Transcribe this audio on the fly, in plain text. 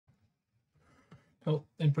So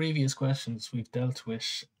in previous questions, we've dealt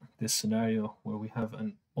with this scenario where we have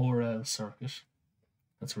an RL circuit,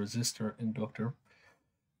 that's a resistor inductor,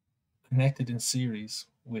 connected in series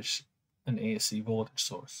with an AC voltage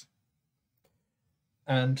source.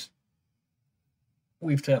 And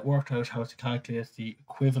we've worked out how to calculate the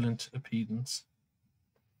equivalent impedance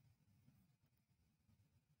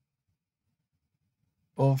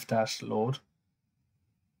of that load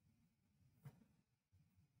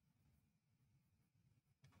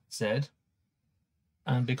Z.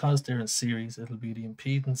 And because they're in series, it'll be the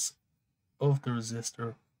impedance of the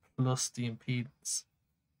resistor plus the impedance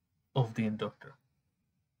of the inductor.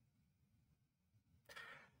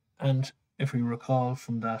 And if we recall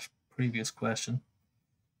from that previous question,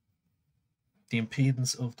 the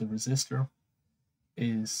impedance of the resistor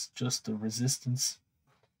is just the resistance.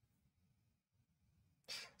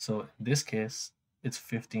 So in this case, it's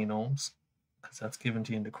 15 ohms, because that's given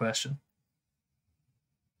to you in the question.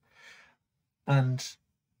 And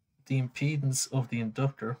the impedance of the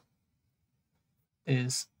inductor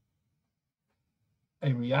is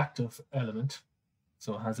a reactive element,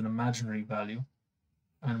 so it has an imaginary value,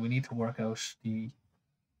 and we need to work out the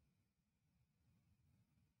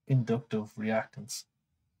inductive reactance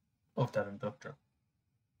of that inductor.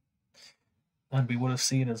 And we would have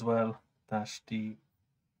seen as well that the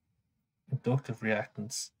inductive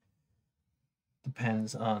reactance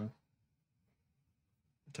depends on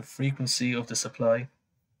the frequency of the supply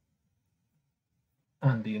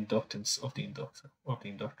and the inductance of the inductor.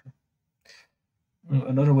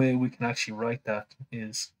 Another way we can actually write that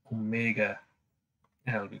is omega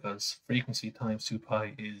L, because frequency times 2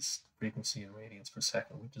 pi is frequency in radians per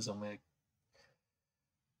second, which is omega.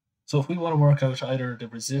 So if we want to work out either the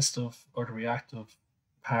resistive or the reactive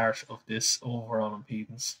part of this overall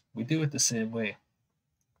impedance, we do it the same way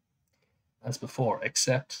as before,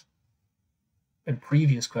 except in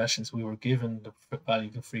previous questions we were given the value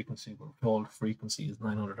of the frequency. We were told frequency is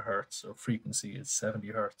 900 hertz or frequency is 70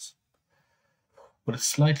 hertz. But it's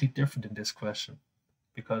slightly different in this question,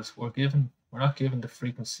 because we're not given the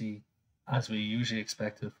frequency as we usually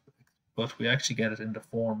expect it, but we actually get it in the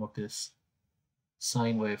form of this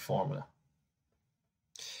sine wave formula.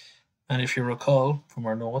 And if you recall from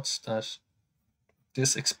our notes that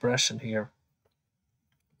this expression here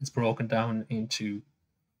is broken down into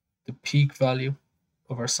the peak value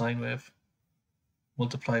of our sine wave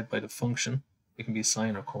multiplied by the function. It can be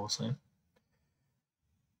sine or cosine.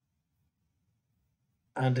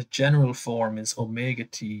 And the general form is omega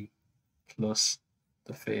t plus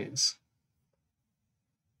the phase.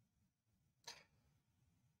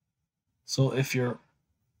 So if you're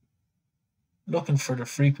looking for the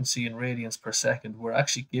frequency in radians per second, we're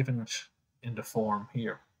actually given it in the form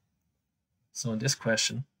here. So in this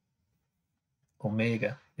question,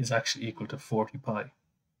 omega is actually equal to 40 pi.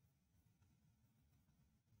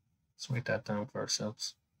 Let's write that down for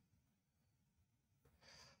ourselves.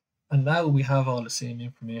 And now we have all the same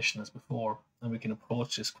information as before, and we can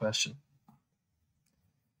approach this question.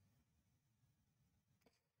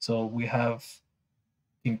 So we have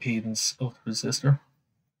the impedance of the resistor,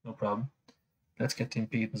 no problem. Let's get the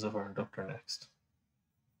impedance of our inductor next.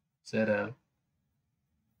 ZL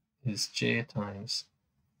is J times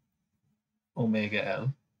omega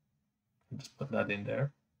L. I'll just put that in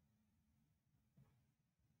there.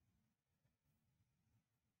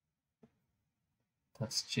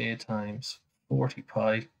 That's J times 40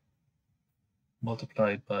 pi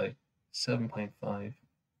multiplied by 7.5 by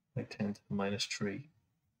 10 to the minus 3.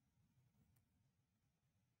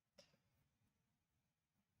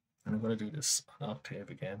 And I'm going to do this on octave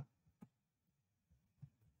again.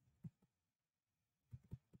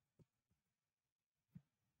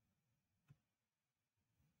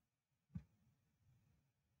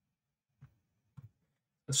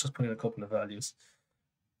 Let's just put in a couple of values.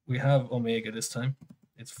 We have omega this time.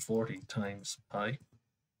 It's 40 times pi.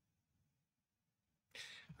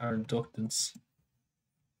 Our inductance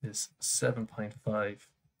is 7.5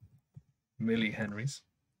 millihenries.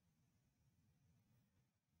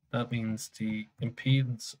 That means the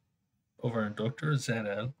impedance of our inductor,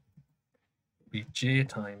 ZL, will be J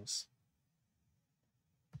times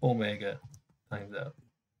omega times L.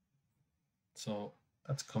 So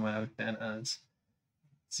that's coming out then as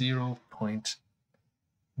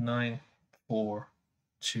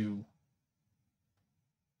 0.942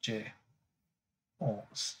 J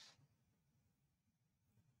ohms.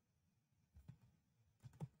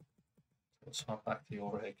 Let's swap back to the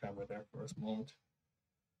overhead camera there for a moment.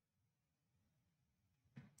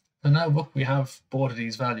 So now look, we have both of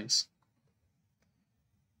these values.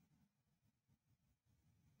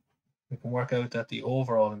 We can work out that the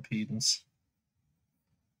overall impedance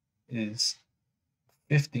is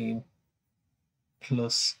 15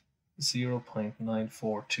 plus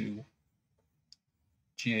 0.942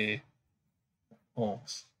 J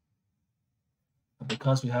ohms. And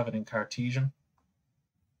because we have it in Cartesian,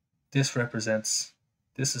 this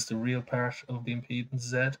is the real part of the impedance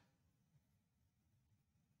Z,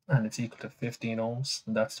 and it's equal to 15 ohms,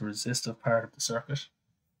 and that's the resistive part of the circuit.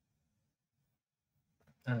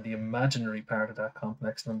 And the imaginary part of that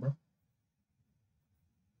complex number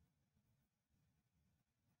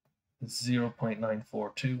is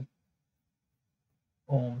 0.942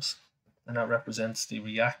 ohms, and that represents the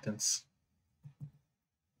reactance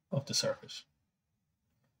of the circuit.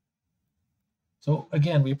 So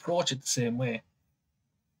again, we approach it the same way.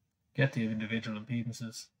 Get the individual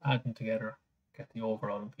impedances, add them together, get the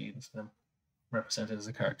overall impedance, and then represent it as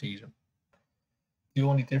a Cartesian. The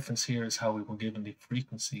only difference here is how we were given the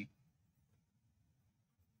frequency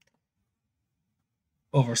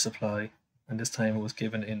oversupply, and this time it was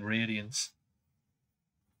given in radians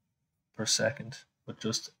per second, but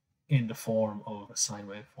just in the form of a sine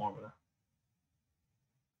wave formula.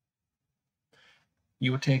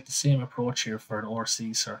 You would take the same approach here for an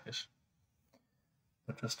RC circuit,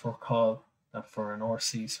 but just recall that for an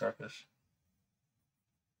RC circuit,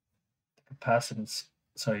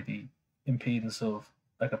 the impedance of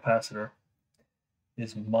a capacitor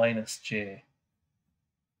is minus J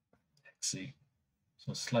XC.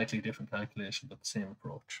 So slightly different calculation, but the same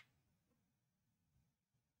approach.